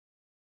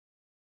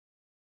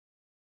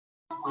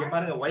இங்க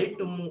பாருங்க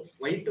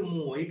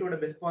ஒயிட்டோட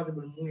best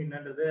possible move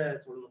என்னன்றத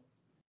சொல்லணும்.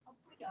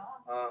 அப்படியா?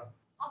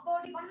 அப்போ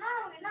அப்படி பண்ணா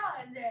நமக்கு என்ன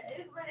இந்த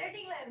இதுக்கு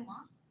ரேட்டிங்ல இருக்குமா?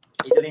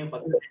 இதுலயும்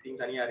ஃபர்ஸ்ட்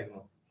ரேட்டிங் தனியா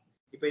இருக்கும்.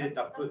 இப்போ இது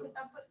தப்பு.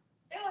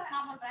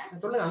 நான் பண்றேன்.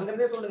 சொல்லுங்க அங்க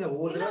இருந்தே சொல்லுங்க.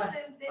 ஒவ்வொரு தடவை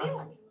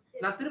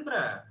நான்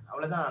திருப்புறேன்.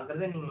 அவ்வளவுதான். அங்க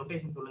இருந்தே நீங்க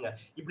லொகேஷன் சொல்லுங்க.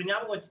 இப்படி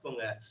ஞாபகம்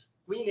வச்சுக்கோங்க.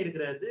 குயின்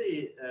இருக்கிறது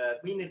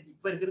குயின்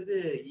இப்ப இருக்கிறது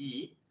இ,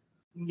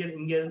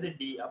 இங்க இருந்து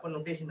டி. அப்ப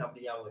நோட்டேஷன்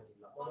அப்படி ஞாபகம்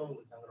வச்சுக்கலாம்.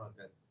 உங்களுக்கு சங்கடம்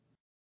இருக்காது.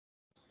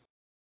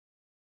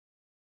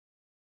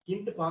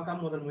 ஹிண்ட்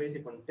பார்க்காம முதல் முயற்சி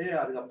பண்ணிட்டு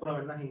அதுக்கப்புறம்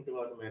வேணா ஹிண்ட்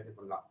பார்த்து முயற்சி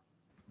பண்ணலாம்.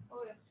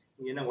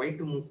 என்ன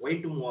ஒயிட்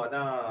மூவ்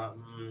அதான்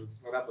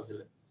அதான்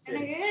பசில்.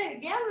 எனக்கு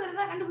கேம்ல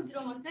இருந்தா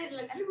கண்டுபிடிச்சிரோமா சார்?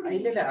 இல்ல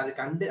கண்டுபிடிக்க இல்ல அது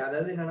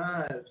அதாவது என்னன்னா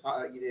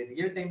இது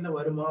ரியல் டைம்ல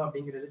வருமா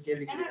அப்படிங்கிறது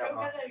கேள்வி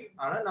கேட்கலாமா.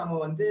 ஆனா நம்ம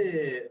வந்து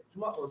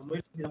சும்மா ஒரு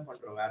முயற்சி தான்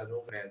பண்றோம், வேற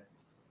எதுவும் கிடையாது.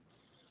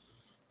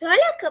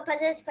 தோலக்கு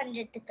பசஸ்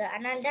பண்றதுக்கு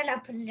அதனால தான்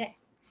நான் பண்றேன்.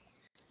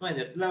 இந்த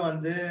இடத்துல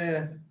வந்து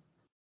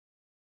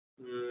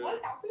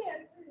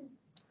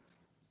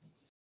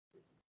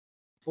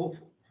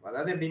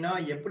அதாவது எப்படின்னா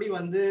எப்படி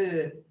வந்து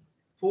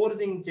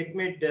ஃபோர்சிங்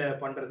செக்மேட்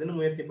பண்றதுன்னு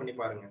முயற்சி பண்ணி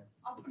பாருங்க.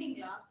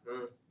 அப்படிங்களா?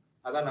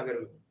 அதான்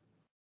நகர்வு.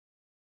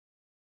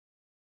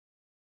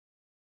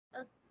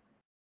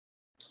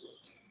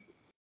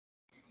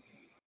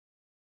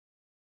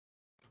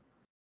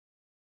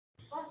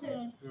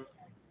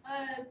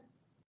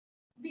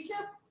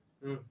 பிஷப்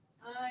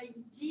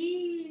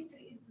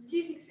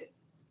G6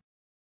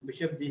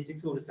 பிஷப்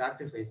G6 ஒரு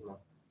சாக்ரிஃபைஸ்மா.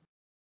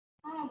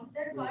 ஆமா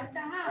சார்.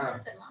 அடிச்சாங்க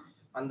அடிச்சலாம்.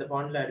 அந்த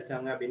பாயிண்ட்ல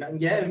அடிச்சாங்க அப்படினா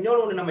இங்க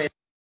இன்னொரு நம்ம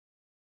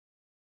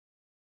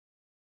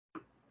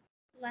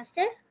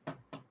மாஸ்டர்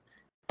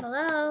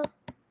ஹலோ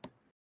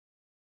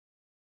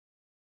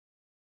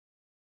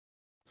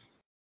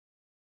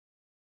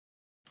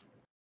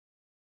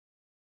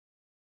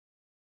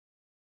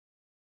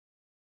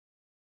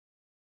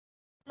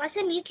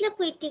மாஸ்டர் மீட்ல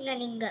போயிட்டீங்க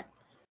நீங்க.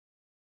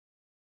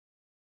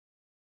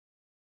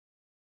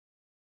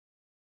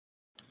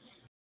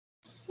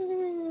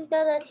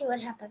 But let's see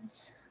what happens.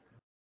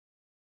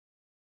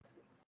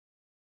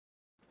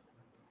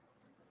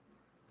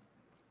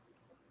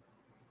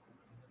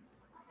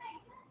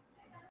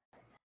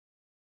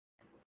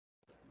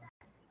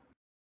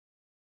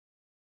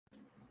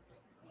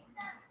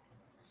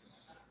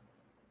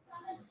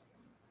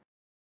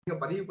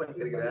 பதிவு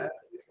பண்ணிருக்கிற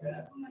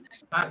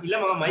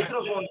இல்லமா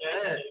மைக்ரோஃபோன்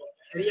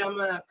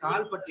தெரியாம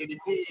கால் பட்டு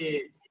எடுத்து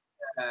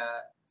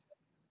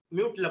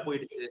மியூட்ல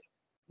போயிடுச்சு.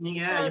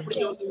 நீங்க எப்படி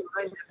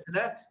யோசிச்சீங்கன்னா இந்த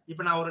இடத்துல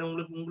இப்ப நான் ஒரு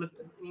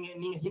உங்களுக்கு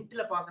நீங்க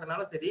ஹிண்ட்ல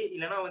பாக்குறதுனால சரி,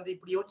 இல்லனா வந்து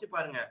இப்படி யோசிச்சு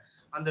பாருங்க.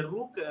 அந்த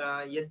ரூக்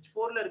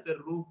H4ல இருக்க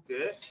ரூக்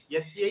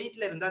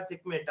H8ல இருந்தா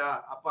செக்மேட்டா,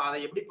 அப்ப அதை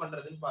எப்படி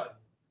பண்றதுன்னு பாருங்க.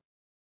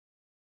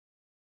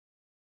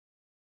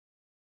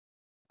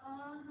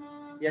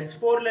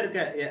 H4ல இருக்க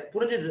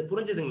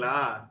புரிஞ்சுதுங்களா?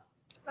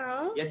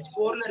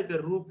 H4ல இருக்க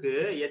ரூக்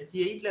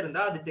H8ல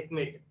இருந்தா அது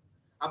செக்மேட்.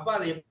 அப்ப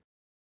அதை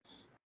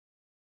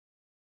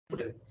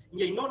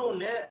இங்க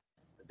இன்னொன்னு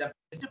the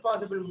best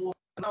possible move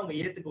அவங்க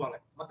ஏத்துக்குவாங்க,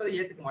 மத்தத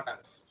ஏத்துக்க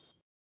மாட்டாங்க.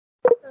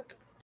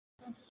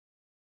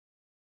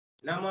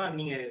 என்னமா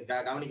நீங்க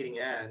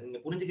கவனிக்கிறீங்க, நீங்க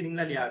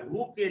புரிஞ்சுக்கிறீங்களா இல்லையா?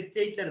 ரூக்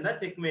H8ல இருந்தா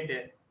செக்மேட்.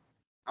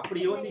 அப்படி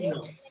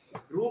யோசிக்கணும்.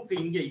 ரூக்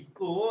இங்க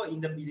இப்போ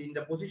இந்த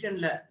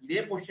பொசிஷன்ல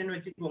இதே பொசிஷன்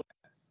வச்சுக்கோங்க.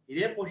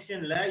 இதே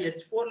பொசிஷன்ல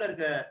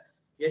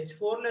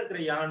H4ல இருக்கிற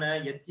யானை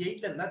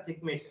H8ல இருந்தா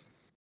செக்மேட்.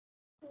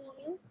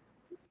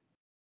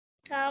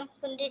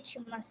 புரிஞ்சிச்சு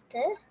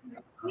மாஸ்டர்.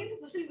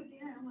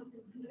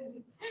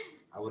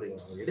 அவரு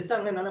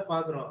எடுத்தாங்கனால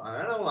பாக்குறோம்.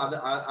 அதனால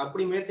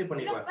அப்படி முயற்சி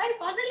பண்ணிக்கலாம்.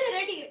 பதில்ல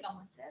ரேட்டிங் இருக்கா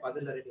மாஸ்டர்?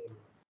 பதில்ல ரேட்டிங்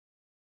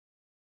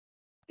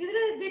இதுல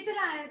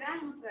ஜெயிச்சலாம்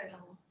கிராண்ட் மாஸ்டர்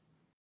ஆயிடலாம்.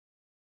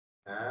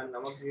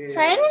 நமக்கு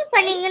சைன் இன்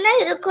பண்ணீங்கன்னா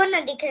இருக்கும்னு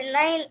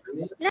நினைக்கிறேன்.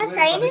 நான்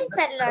சைன் இன்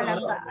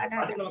பண்ணலாம்.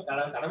 நம்ம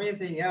கடமையை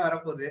செய்யுங்க.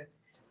 வரப்போகுது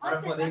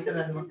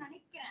இன்டர்நேஷனல்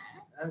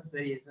நினைக்கிறேன்.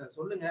 சரி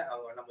சொல்லுங்க,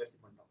 அவங்க நம்ம முயற்சி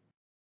பண்றோம்.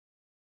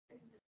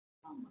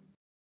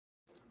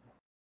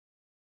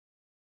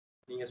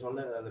 நீங்க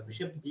சொன்னது அந்த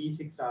பிஷப்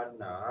G6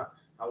 ஆடுனா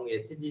அவங்க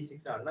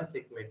HG6 ஆடுனா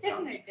செக்மேட்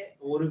தான்.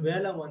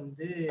 ஒருவேளை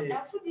வந்து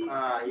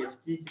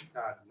FG6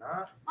 ஆடுனா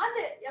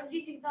அது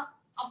FG6 தான்.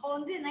 அப்ப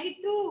வந்து night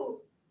to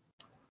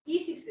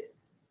E6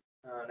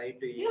 night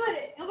to E.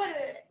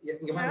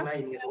 இங்க பாருங்க,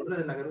 நீங்க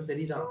சொல்றது நகரும்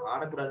சரிதான்.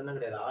 ஆடக்கூடாதுன்னு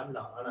கிடையாது,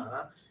 ஆடலாம். ஆனா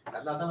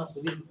அதான் நான்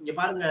புதிர் இங்க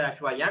பாருங்க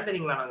அஸ்வா, ஏன்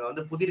தெரியுங்களா நாங்க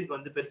வந்து புதிருக்கு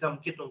வந்து பெருசா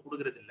முக்கியத்துவம்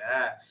கொடுக்கறது இல்ல.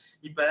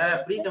 இப்ப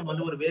பிரீதம்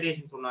வந்து ஒரு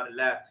வேரியேஷன்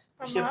சொன்னாருல்ல,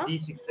 பிஷப்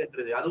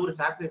G6ன்றது அது ஒரு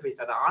சாக்ரிஃபைஸ்.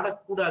 அது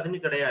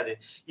ஆடக்கூடாதுன்னு கிடையாது.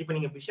 இப்ப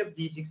நீங்க பிஷப்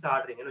G6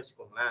 ஆடுறீங்கன்னு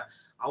வச்சுக்கோங்களேன்,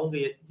 அவங்க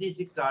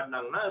H6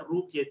 ஆடினாங்கன்னா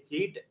ரூக்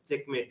H8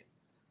 செக்மேட்.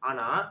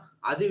 ஆனா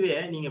அதுவே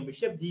நீங்க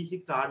பிஷப்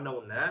G6 ஆடின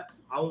உடனே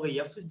அவங்க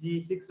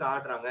FG6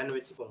 ஆடுறாங்கன்னு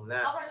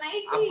வச்சுக்கோங்களேன்,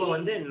 அப்ப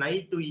வந்து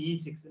நைட் டு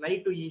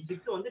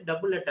E6 வந்து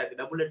டபுள்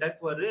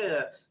அட்டாக் ஒரு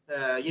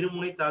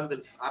இருமுனை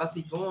தாக்குதல்,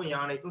 அரசிக்கும்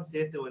யானைக்கும்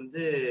சேர்த்து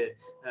வந்து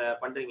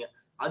பண்றீங்க.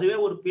 அதுவே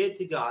ஒரு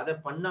பேச்சுக்கு அதை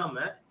பண்ணாம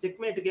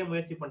செக்மேட்டுக்கே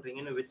முயற்சி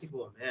பண்றீங்கன்னு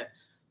வச்சுக்கோங்க.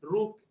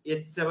 ரூக்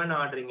H7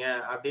 ஆடுறீங்க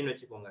அப்படின்னு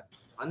வச்சுக்கோங்க.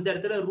 அந்த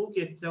இடத்துல ரூக்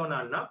H7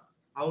 ஆடினா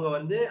அவங்க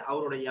வந்து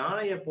அவரோட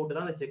யானையை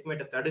போட்டுதான் அந்த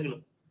செக்மேட்டை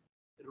தடுக்கணும்.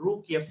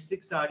 ரூக்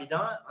f6 ஆடி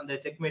தான் அந்த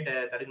செக்மேட்டை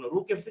தடுக்கணும்.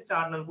 ரூக் f6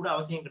 ஆடணும் கூட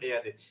அவசியம்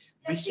கிடையாது.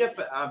 பிஷப்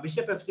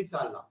f6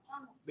 ஆடலாம்.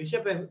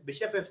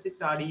 பிஷப் f6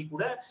 ஆடி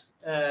கூட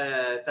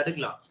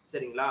தடுக்கலாம்.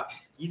 சரிங்களா?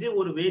 இது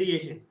ஒரு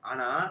வேரியேஷன்.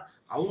 ஆனா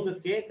அவங்க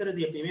கேட்கறது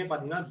எப்பயுமே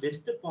பாத்தீங்கன்னா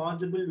பெஸ்ட்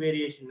பாசிபிள்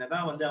வேரியேஷன்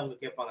தான் வந்து அவங்க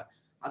கேட்பாங்க.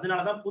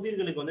 அதனாலதான்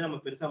புதிர்களுக்கு வந்து நம்ம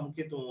பெருசா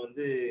முக்கியத்துவம்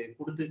வந்து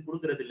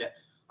கொடுக்கறது இல்ல.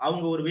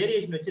 அவங்க ஒரு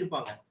வேரியேஷன்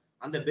வச்சிருப்பாங்க.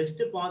 அந்த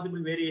பெஸ்ட்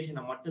பாசிபிள்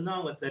வேரியேஷனை மட்டும்தான்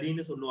அவங்க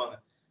சரின்னு சொல்லுவாங்க.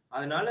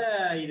 அதனால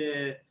இது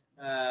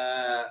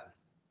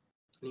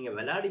நீங்க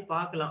விளையாடி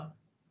பார்க்கலாம்.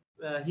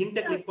 ஹிண்ட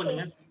கிளிக்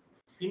பண்ணுங்க.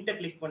 ஹிண்ட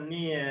கிளிக்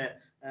பண்ணி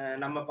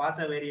நம்ம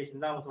பார்த்த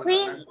வேரியேஷன் தான் அவங்க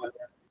சொல்றாங்க.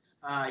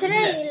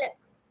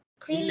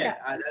 இல்ல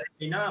அதாவது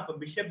எப்படின்னா அப்ப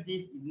பிஷப் ஜி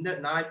இந்த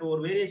நான் இப்ப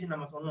ஒரு வேரியேஷன்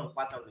நம்ம சொன்னோம்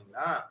பார்த்தோம்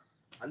இல்லைங்களா?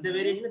 அந்த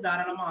வேரியேஷன்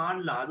தாராளமா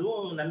ஆடலாம்.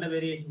 அதுவும் நல்ல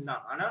வேரியேஷன்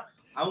தான். ஆனா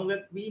அவங்க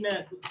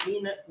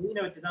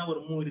குவீனை வச்சுதான் ஒரு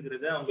மூவ்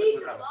இருக்கிறது அவங்க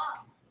சொல்றாங்க.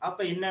 அப்ப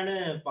என்னன்னு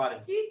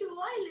பாருங்க. C2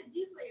 இல்ல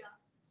G5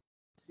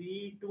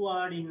 C2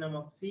 ஆடி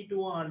நம்ம C2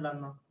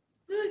 ஆடலாம் தான்.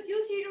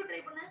 C2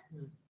 ட்ரை பண்ணு.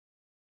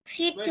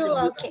 C2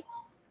 okay.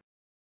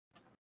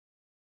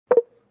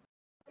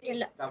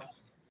 இல்ல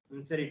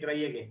சரி try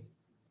again.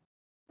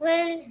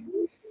 well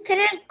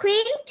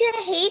queen to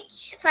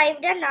h5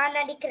 தான் நான்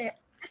அடிக்கிறேன்.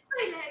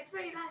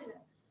 h5 இல்ல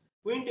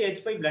queen to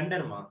h5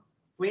 blunderமா.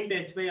 queen to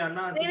h5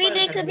 ஆனா maybe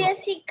there could be a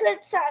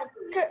secret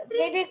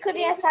maybe it could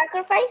be a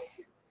sacrifice.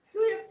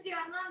 f3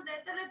 ஆனா அந்த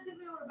இடத்துல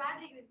ஒரு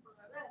பேட்டரி கிரியேட்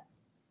பண்ணாங்க.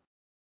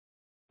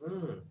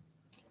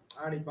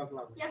 ஆடி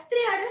பார்க்கலாம்.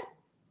 f3 ஆடு.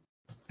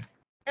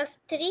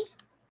 f3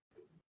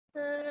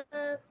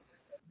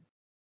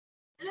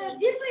 இல்ல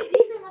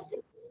g5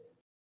 மாஸ்டர்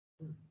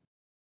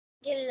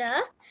இல்ல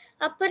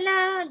அப்ப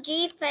நான்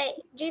g4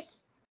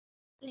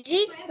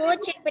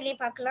 செக் பண்ணி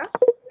பார்க்கலாம்.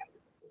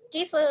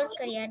 g4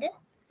 கிடையாது.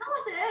 ஆமா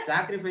சார்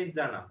சாக்ரிஃபைஸ்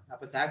தானா?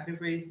 அப்ப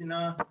சாக்ரிஃபைஸ்னா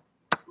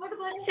போடு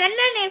பாரு.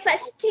 சொன்னனே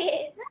ஃபர்ஸ்ட்.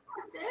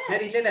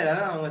 சரி இல்ல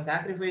அதான் அவங்க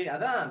சாக்ரிஃபை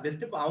அதான்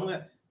பெஸ்ட். அவங்க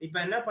இப்ப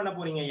என்ன பண்ண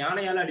போறீங்க?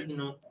 யானையால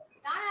அடிக்கணும்.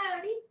 யானையால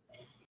அடி?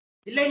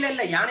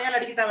 இல்ல யானையால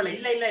அடிக்க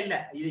தேவையில்ல. இல்ல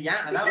இது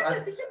ஏன் அதான்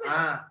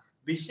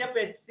bishop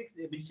h6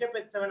 bishop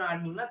h7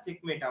 ஆடுனீங்கன்னா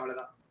checkmate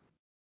அவ்வளவுதான்.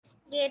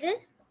 எது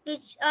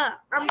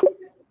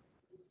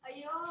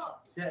ஐயோ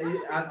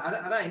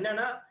அதான்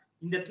என்னன்னா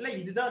இந்த இடத்துல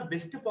இதுதான்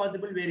பெஸ்ட்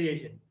பாசிபிள்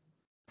வேரியேஷன்.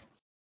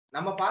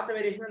 நம்ம பார்த்த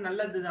வேரியேஷன்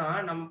நல்லதுதான்.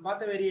 நம்ம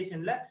பார்த்த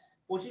வேரியேஷன்ல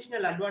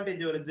பொசிஷனல்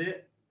அட்வான்டேஜ் வருது,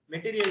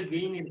 மெட்டீரியல்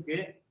கெயின் இருக்கு.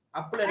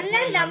 அப்பல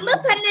நம்ம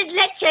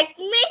பண்ணதுல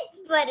செக்மேட்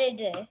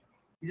வருது.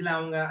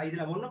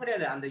 இதுல ஒண்ணும்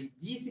கிடையாது. அந்த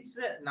G6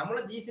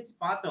 நம்மளும் G6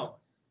 பார்த்தோம்.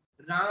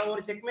 நான்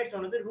ஒரு செக்மேட்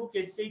சொன்னது ரூக்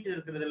h8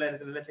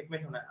 இருக்கிறதுல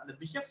செக்மேட் சொன்னேன். அந்த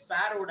பிஷப்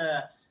பேரோட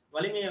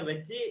வலிமையை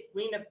வச்சு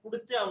குவீனை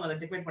கொடுத்து அவங்க அதை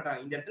செக்மேட்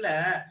பண்றாங்க. இந்த இடத்துல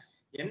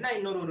என்ன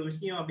இன்னொரு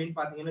விஷயம் அப்படின்னு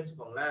பாத்தீங்கன்னு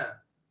வச்சுக்கோங்களேன்.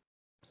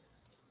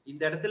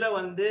 இந்த இடத்துல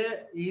வந்து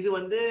இது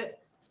வந்து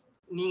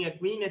நீங்க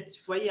குவீன்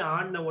h5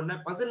 ஆடின உடனே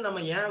பசில்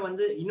நம்ம ஏன்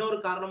வந்து இன்னொரு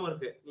காரணமும்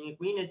இருக்கு. நீங்க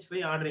குவீன்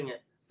h5 ஆடுறீங்க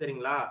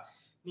சரிங்களா?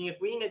 நீங்க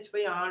குவீன்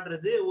h5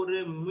 ஆடுறது ஒரு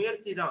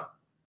முயற்சி தான்.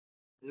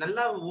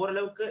 நல்லா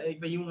ஓரளவுக்கு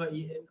இப்ப இவங்க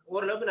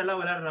ஓரளவுக்கு நல்லா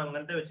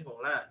விளையாடுறாங்கன்ட்டு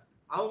வச்சுக்கோங்களேன்.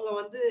 அவங்க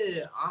வந்து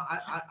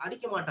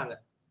அடிக்க மாட்டாங்க.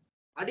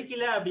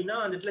 அடிக்கல அப்படின்னா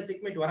அந்த இடத்துல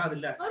செக்மேட் வராது.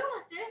 இல்ல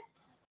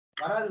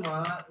வராதுமா.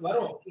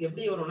 வரும்.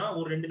 எப்படி வரும்னா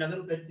ஒரு 2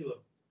 நகர்வு கழிச்சு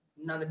வரும்.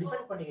 அந்த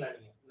டிஃபெண்ட் பண்ணிக்கலாம்.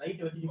 நீங்க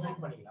நைட் வச்சு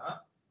டிஃபெண்ட் பண்ணிக்கலாம்.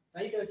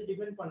 நைட் வச்சு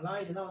டிஃபெண்ட் பண்ணலாம்.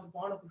 இல்லனா வந்து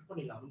பானை புஷ்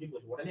பண்ணிடலாம். முடிஞ்சு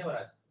போச்சு. உடனே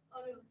வராது.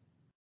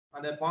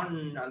 அந்த பான்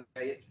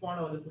அந்த எச் பானை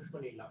வந்து புஷ்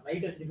பண்ணிடலாம்.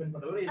 நைட் வச்சு டிஃபெண்ட்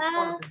பண்றவங்க எச்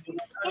பானை புஷ்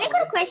பண்ணிடலாம். எனக்கு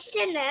ஒரு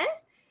क्वेश्चन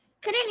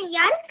கரெக்ட்.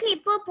 யாருக்கு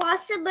இப்போ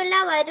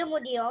பாசிபிளா வர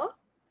முடியும்?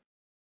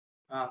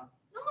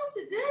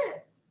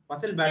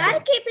 பசில் பேட்டர்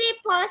யாருக்கு இப்படி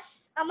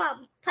ஆமா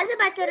பசில்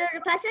பேட்டர்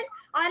ஒரு பர்சன்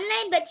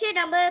ஆன்லைன் வச்சு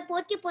நம்ம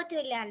போட்டி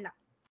விளையாடலாம்.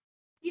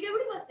 இது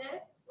எப்படி மாஸ்டர்?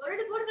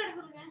 ஒருடி போட்டு காட்ட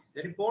சொல்லுங்க.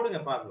 சரி போடுங்க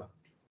பார்க்கலாம்.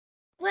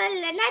 well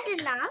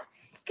என்னதுன்னா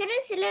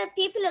சில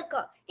people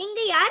இருக்கும். இங்க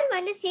யார்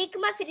வந்து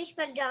சீக்கிரமா finish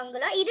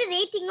பண்றாங்களோ இது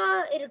ரேட்டிங்கா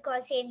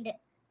இருக்கும் சேர்ந்து.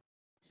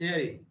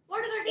 சரி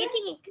போட்டு காட்டு.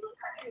 Rating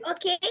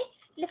okay.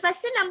 இந்த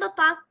ஃபர்ஸ்ட் நம்ம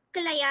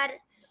பார்க்கலாம்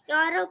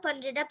யாரோ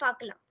பண்றத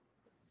பார்க்கலாம்.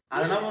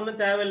 அதெல்லாம்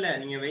ஒண்ணும் தேவையில்ல.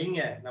 நீங்க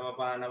வைங்க. நம்ம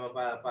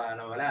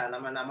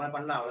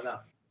பண்ணலாம்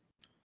அவ்வளவுதான்.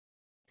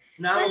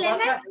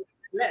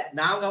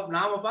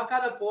 நாம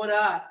பார்க்காத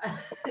போறா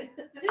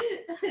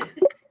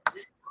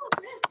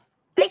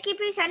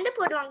இப்படி சண்டை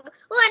போடுவாங்க.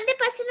 ஓ அந்த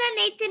பர்சன் தான்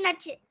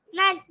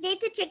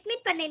நேத்து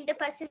செக்மேட் பண்ண இந்த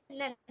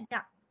பர்சன்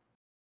தான்.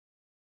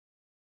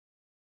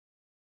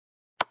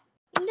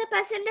 இந்த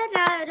பர்சன் தான்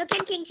நான்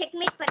ருக்கன் கிங்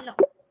செக்மேட் பண்ணோம்.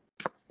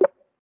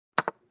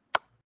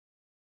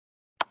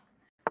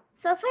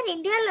 சோஃபார்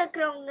இந்தியால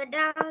இருக்கிறவங்க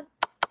தான்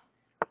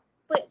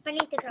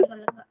பண்ணிட்டு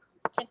இருக்காங்க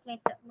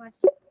செக்மேட்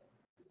மேட்ச்.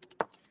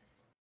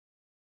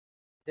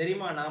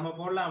 தெரியுமா? நாம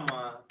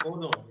போடலாமா?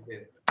 போதும் இது.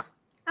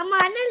 ஆமா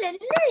அண்ணல்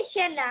என்ன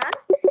விஷயம்னா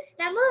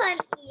நம்ம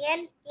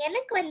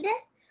எனக்கு வந்து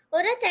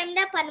ஒரு டைம்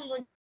தான் பண்ண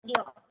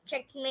முடியும்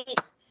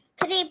செக்மேட்.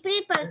 இப்படி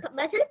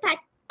பசில்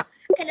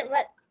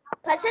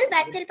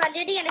பேட்டில்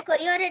பண்றது எனக்கு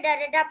ஒரு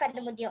தடவை பண்ண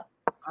முடியும்.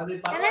 அது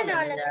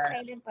பரவாயில்லை. நான்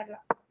சைலண்ட்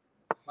பண்ணலாம்.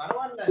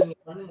 பரவாயில்லை நீங்க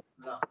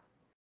பண்ணுங்க.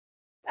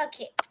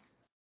 ஓகே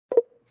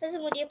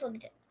முடிய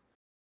போகுது.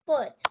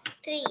 4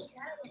 3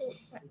 2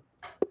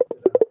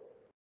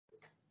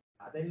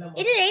 1 அதெல்லாம்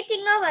இது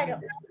ரேட்டிங்கா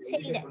வரும்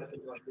சரி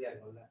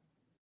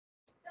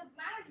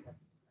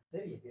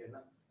சரி என்ன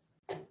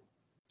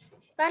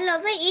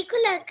பரவாயில்ல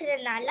ஈக்குவலா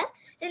இருக்கிறதுனால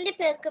ரெண்டு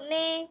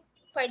பேருக்குமே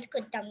பாயிண்ட்ஸ்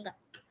கொடுத்தாங்க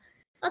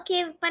ஓகே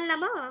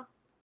பண்ணலாமா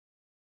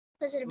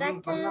பசில்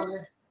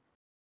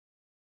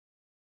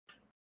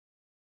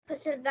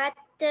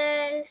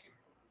பேட்டில்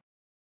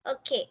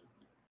ஓகே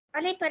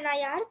ஆனா இப்ப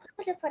நான்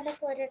யாருக்கு பண்ண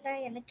போறேன்னா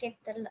எனக்கு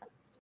தெரியல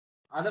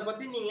அத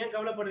பத்தி நீங்க ஏன்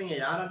கவலைப்படுறீங்க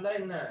யாரா இருந்தா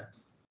என்ன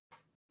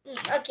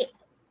ஓகே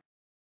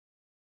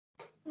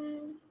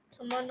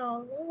someone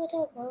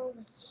over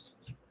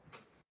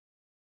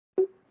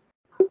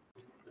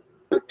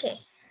okay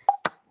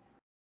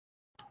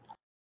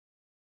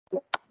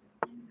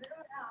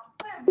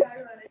அப்பா எப்படி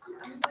ஆடுவாரு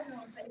அந்த மாதிரி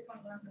ட்ரை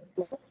பண்ணலாம்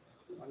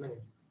பண்ணுங்க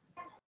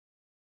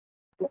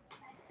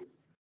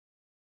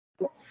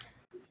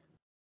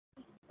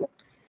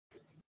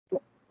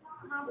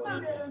அப்பா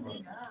எப்படி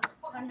வருவீங்க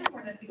அப்பா கண்டிப்பா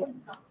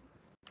பண்ணுவீங்க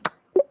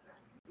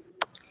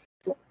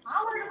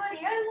அவரோட மாதிரி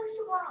 7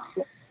 முடிச்சு போறான்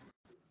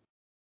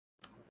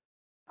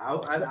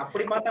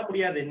அப்படி பார்த்தா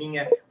முடியாது நீங்க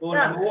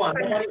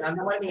அந்த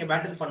மாதிரி நீங்க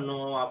பேட்டில்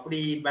பண்ணணும் அப்படி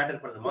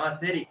பேட்டில் பண்ணணுமா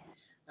சரி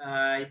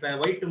இப்ப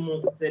ஒயிட் டு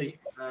மூவ் சரி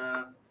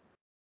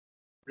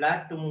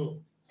black டு மூவ்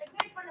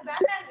செக்மேட் பண்ணு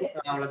பேக்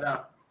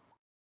அவ்வளவுதான்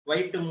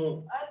ஒயிட் டு மூவ்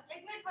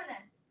செக்மேட் பண்ணு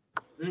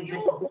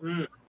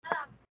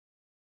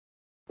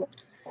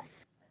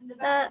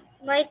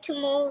white to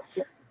move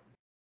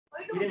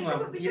இருங்க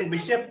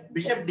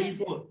பிஷப்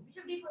d4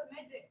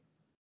 மேட்ரு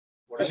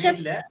உடனே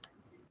இல்ல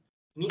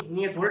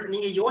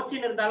நீங்க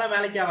யோசிச்சுன்னு இருந்தாலும்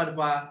வேலைக்கு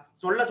ஆகாதுப்பா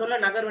சொல்ல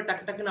நகர்வை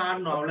டக்கு டக்குன்னு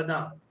ஆடணும்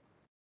அவ்வளவுதான்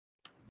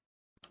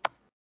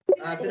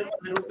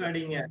திரும்ப ரூக்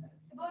அடிங்க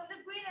இப்போ வந்து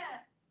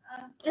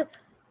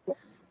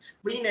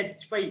queen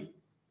h5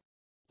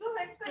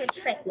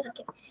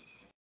 okay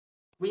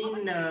queen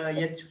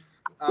h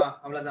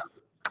அவ்வளவுதான்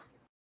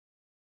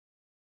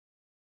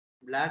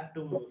black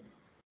to move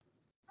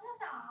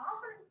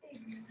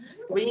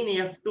queen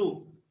f2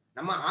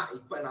 நம்ம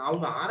இப்ப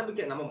அவங்க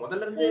ஆரம்பிக்க நம்ம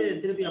முதல்ல இருந்து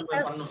திருப்பி அப்ப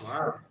பண்ணணுமா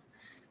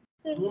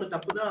 3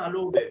 தப்பு தான்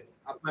அலோவ்ட்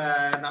அப்ப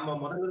நம்ம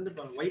முதல்ல இருந்து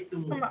white to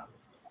move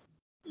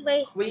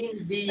queen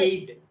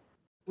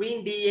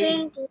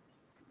d8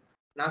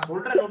 நான்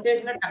சொல்ற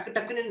நோட்டேஷன்ல டக்கு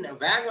டக்குன்னு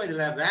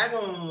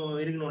வேகம்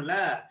இருக்கணும்ல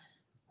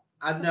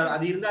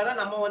அது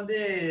இருந்தாதான் நம்ம வந்து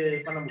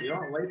பண்ண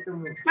முடியும் white to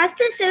move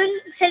master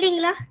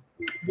செல்லிங்களா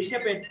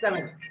bishop h7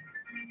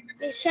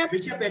 bishop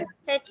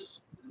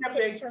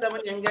h7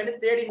 எங்கன்னு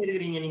தேடி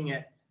இருக்கீங்க நீங்க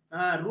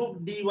rook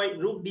d8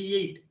 rook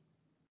d8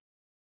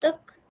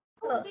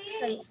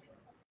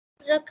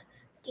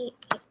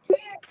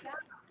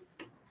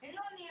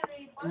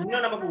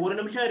 இன்னும் நமக்கு ஒரு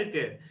நிமிஷம்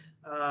இருக்கு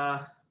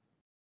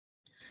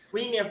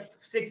queen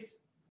f6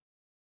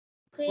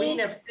 queen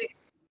f6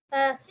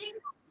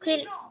 queen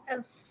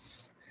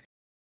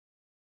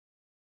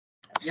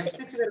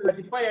f6 ல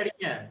சிப்பாய்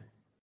அடிங்க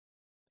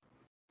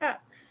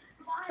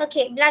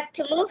okay black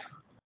to move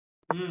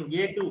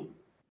a2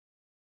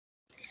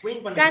 queen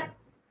பண்ணுங்க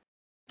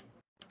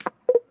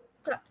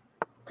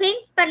queen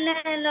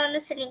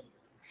பண்ணனும்னு சொன்னீங்க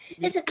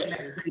it's okay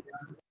 11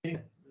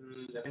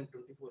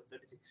 24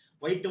 36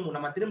 white to move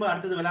நம்ம திரும்ப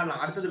அடுத்து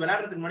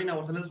விளையாடுறதுக்கு முன்னாடி நான்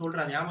ஒரு சில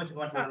சொல்றேன் ஞாபகம்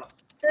வச்சுக்கோங்க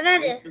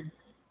சொல்லலாம்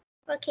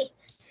okay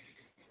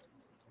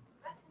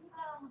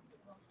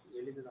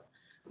எளிதுதான்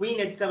queen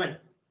h7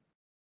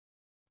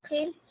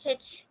 queen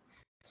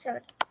h7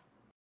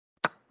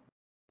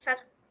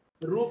 start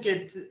rook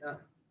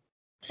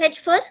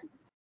h4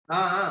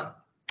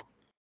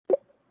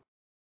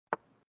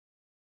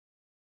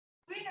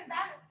 queen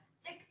back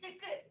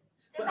check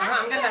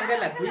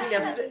அங்கல்ல queen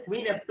f2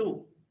 queen f2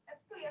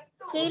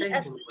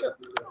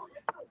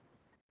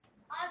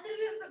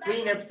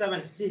 queen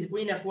f7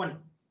 queen f1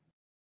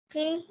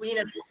 queen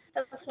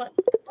f1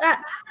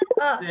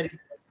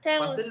 சரி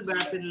பசில்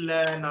பேட்டில்ல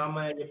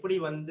நாம எப்படி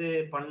வந்து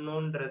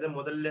பண்ணனும்ன்றது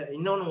முதல்ல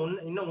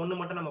இன்னொன்னு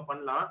மட்டும் நம்ம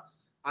பண்ணலாம்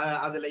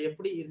அதுல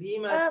எப்படி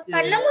ரீமேட்ச்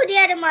பண்ண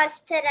முடியாது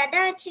மாஸ்டர்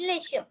அதான் சின்ன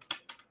விஷயம்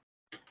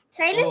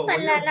சைலண்ட்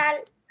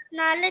பண்ணலாம்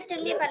நாளை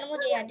திரும்பி பண்ண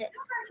முடியாது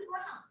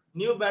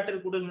நியூ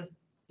பேட்டில் கொடுங்க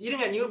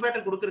இருங்க நியூ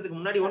பேட்டில் கொடுக்கிறதுக்கு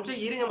முன்னாடி ஒன்றை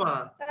இருங்கமா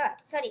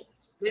சாரி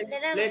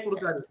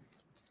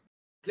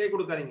ப்ளே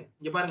கொடுக்காதீங்க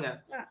இங்க பாருங்க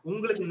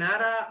உங்களுக்கு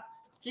நேரா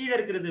கீழ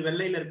இருக்கிறது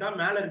வெள்ளையில இருக்கா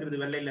மேல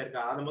இருக்கிறது வெள்ளையில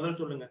இருக்கா அத முதல்ல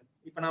சொல்லுங்க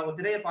இப்ப நான் உங்க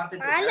திரையை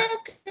பார்த்துட்டு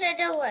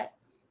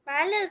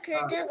மேல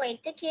இருக்கிறது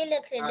ஒயிட் கீழ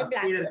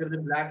இருக்கிறது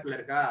பிளாக்ல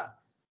இருக்கா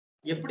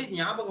எப்படி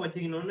ஞாபகம்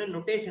வச்சுக்கணும்னு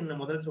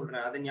நோட்டேஷன் முதல்ல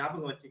சொல்றேன் அதை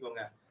ஞாபகம்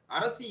வச்சுக்கோங்க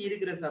அரசி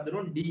இருக்கிற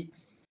சதுரம் டி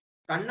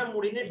கண்ண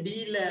முடின்னு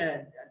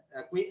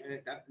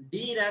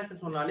டி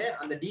ரேங்க் சொன்னாலே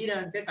அந்த டி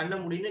ரேங்க கண்ண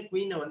முடின்னு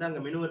குவீனை வந்து அங்க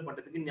மெனுவர்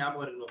பண்றதுக்கு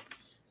ஞாபகம் இருக்கணும்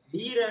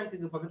டி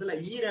ரேங்க்கு பக்கத்துல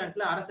இ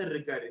ரேங்க்ல அரசர்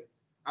இருக்காரு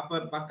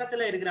அப்ப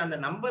பக்கத்துல இருக்கிற அந்த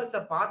நம்பர்ஸ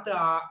பார்த்து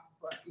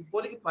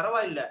இப்போதைக்கு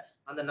பரவாயில்ல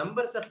அந்த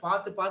நம்பர்ஸ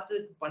பார்த்து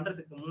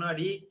பண்றதுக்கு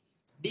முன்னாடி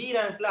டி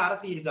ரேங்க்ல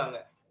அரசி இருக்காங்க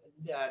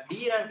டி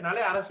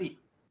ரேங்க்னாலே அரசி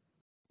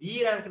இ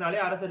ரேங்க்னாலே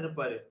அரசர்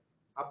இருப்பாரு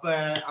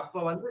அப்ப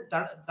வந்து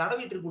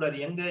தடவிட்டு இருக்க கூடாது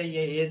எங்க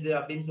ஏது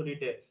அப்படின்னு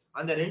சொல்லிட்டு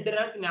அந்த 2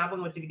 ரேங்க்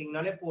ஞாபகம்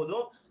வச்சுக்கிட்டீங்கனாலே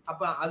போதும்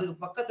அப்ப அதுக்கு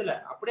பக்கத்துல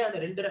அப்படியே அந்த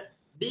 2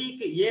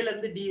 டிக்கு ஏல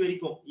இருந்து டி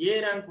வரைக்கும் ஏ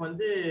ரேங்க்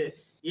வந்து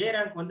ஏ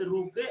ரேங்க் வந்து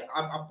ரூக்கு,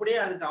 அப்படியே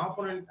அதுக்கு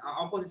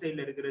ஆப்போசிட்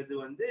சைடுல இருக்கிறது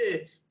வந்து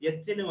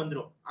ஹெச்னு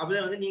வந்துரும்.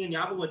 அப்பதான் வந்து நீங்க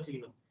ஞாபகம்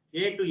வச்சுக்கணும்.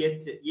 A to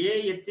H, A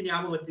H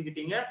ஞாபகம்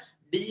வச்சுக்கிட்டீங்க,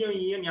 டியும்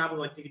ஈயும்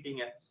ஞாபகம்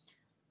வச்சுக்கிட்டீங்க.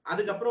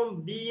 அதுக்கப்புறம்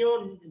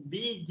பியும்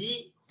பிஜி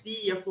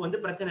சிஎஃப் வந்து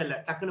பிரச்சனை இல்லை,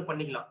 டக்குன்னு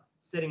பண்ணிக்கலாம்.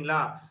 சரிங்களா?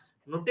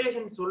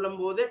 நொட்டேஷன் சொல்லும்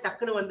போது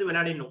டக்குன்னு வந்து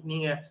விளையாடிடணும்.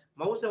 நீங்க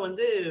மவுஸை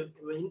வந்து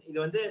இது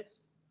வந்து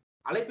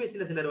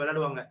அலைபேசியில சிலர்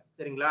விளையாடுவாங்க.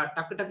 சரிங்களா?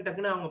 டக்கு டக்கு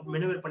டக்குன்னு அவங்க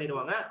மெனுவர்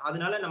பண்ணிடுவாங்க.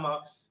 அதனால நம்ம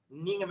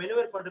நீங்க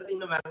மெனுவர் பண்றது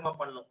இன்னும் வேகமா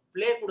பண்ணணும்.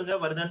 பிளே கொடுங்க,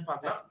 வருதான்னு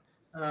பார்க்கலாம்.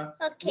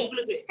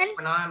 உங்களுக்கு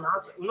நான்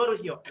இன்னொரு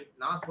விஷயம்,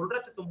 நான்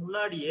சொல்றதுக்கு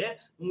முன்னாடியே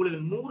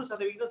உங்களுக்கு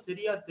 100%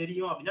 சரியா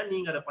தெரியும் அப்படின்னா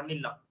நீங்க அதை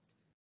பண்ணிடலாம்.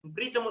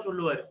 பிரீத்தமும்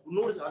சொல்லுவாரு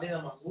 100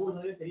 அதேதான்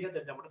 100% சரியா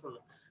தெரிஞ்சா மட்டும்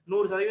சொல்லணும்.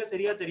 100%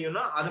 சரியா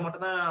தெரியும்னா அதை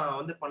மட்டும் தான்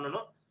வந்து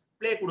பண்ணணும்.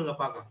 பிளே கொடுங்க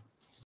பார்க்கலாம்.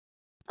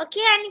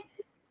 ஓகே,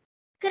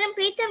 கரம்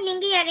பிரீத்தம்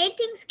நீங்க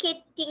ரேட்டிங்ஸ்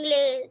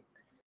கேட்டிங்களே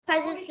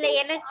பசில்ஸ்ல,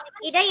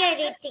 எனக்கு இதான்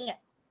ரேட்டிங்,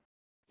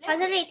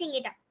 பசில் ரேட்டிங்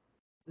இதான்.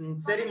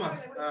 சரிமா,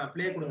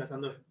 ப்ளே கொடுங்க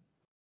Santhosh.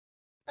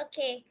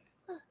 Okay,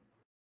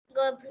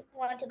 go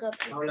want to go.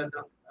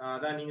 அவ்வளவுதான்.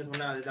 அதான் நீங்க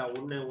சொன்ன அதுதான்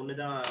ஒன்னு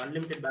தான்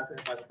அன்லிமிட்டெட்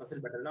பேக்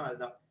பசில் பேட்டர்னா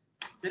அதுதான்.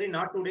 சரி,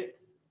 நாட் டுடே.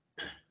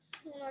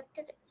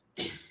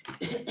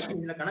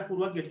 இதுல கணக்கு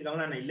உருவாக்கி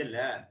வச்சிருக்காங்களா? நான்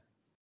இல்ல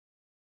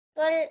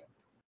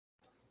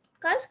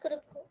காசு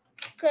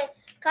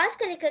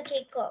கொடுக்க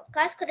கேட்கும்.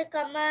 காசு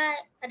கொடுக்காம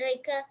அது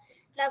வைக்க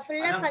நான்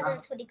ஃபுல்லா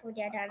பசில்ஸ் படிக்க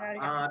முடியாது.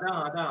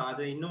 அதான்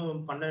அது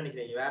இன்னும் பண்ண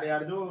நினைக்கிறேன். வேற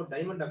யாரும்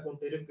டைமண்ட்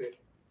அக்கவுண்ட் இருக்கு.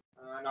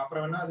 நான்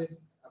அப்புறம் வேணா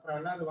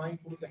அது வாங்கி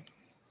கொடுத்தேன்.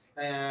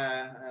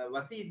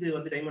 வசி இது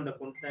வந்து டைமண்ட்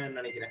அக்கவுண்ட்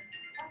நினைக்கிறேன்.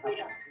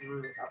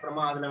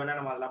 அப்புறமா அதுல வேணா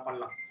நம்ம அதெல்லாம்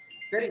பண்ணலாம்.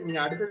 சரி,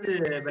 நீங்க அடுத்தது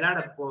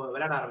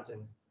விளையாட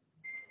ஆரம்பிச்சிருங்க.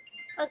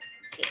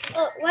 ஓகே.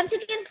 ஒன்ஸ்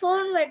அகைன்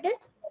ஃபோன் வருது.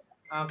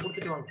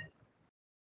 கொடுத்துட்டு வாங்க.